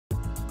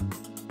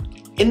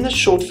In this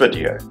short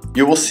video,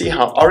 you will see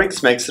how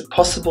ORYX makes it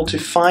possible to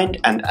find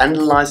and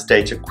analyze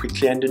data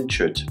quickly and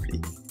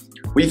intuitively.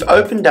 We've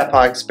opened up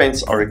our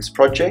Expense ORYX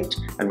project,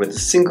 and with a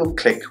single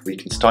click we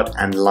can start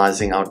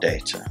analyzing our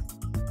data.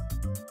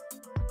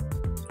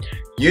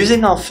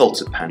 Using our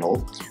filter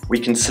panel, we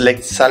can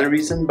select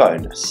salaries and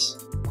bonus.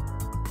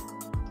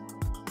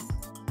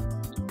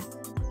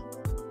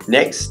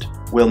 Next,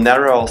 we'll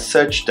narrow our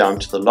search down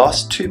to the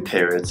last 2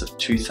 periods of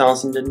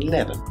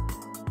 2011.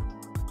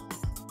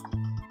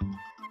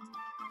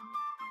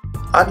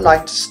 I'd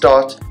like to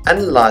start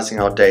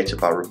analysing our data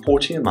by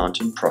reporting amount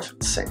and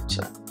profit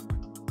centre.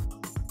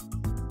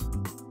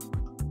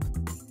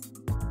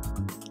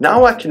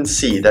 Now I can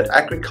see that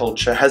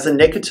agriculture has a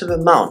negative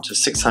amount of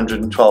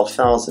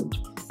 612,000,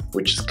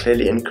 which is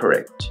clearly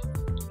incorrect.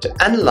 To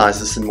analyse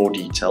this in more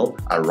detail,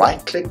 I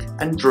right-click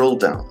and drill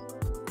down.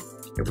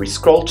 If we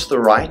scroll to the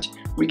right,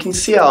 we can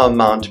see our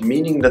amount,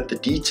 meaning that the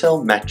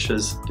detail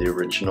matches the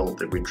original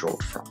that we drew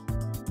from.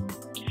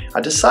 I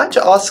decide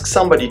to ask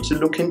somebody to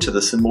look into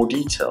this in more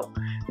detail,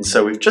 and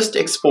so we've just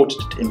exported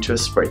it into a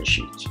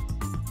spreadsheet.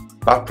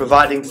 By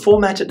providing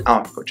formatted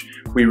output,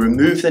 we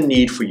remove the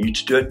need for you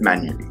to do it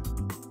manually.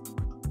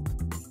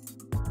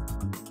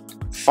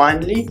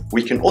 Finally,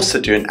 we can also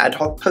do an ad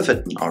hoc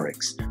pivot in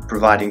ORYX,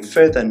 providing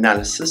further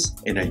analysis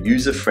in a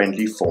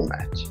user-friendly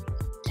format.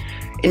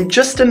 In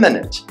just a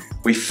minute,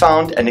 we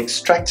found and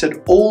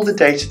extracted all the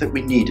data that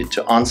we needed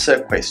to answer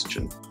a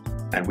question,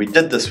 and we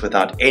did this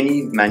without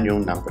any manual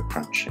number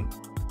crunching.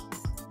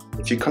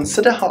 If you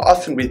consider how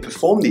often we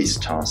perform these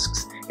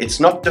tasks,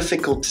 it's not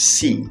difficult to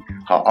see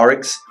how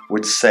ORYX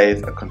would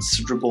save a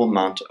considerable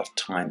amount of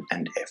time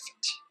and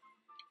effort.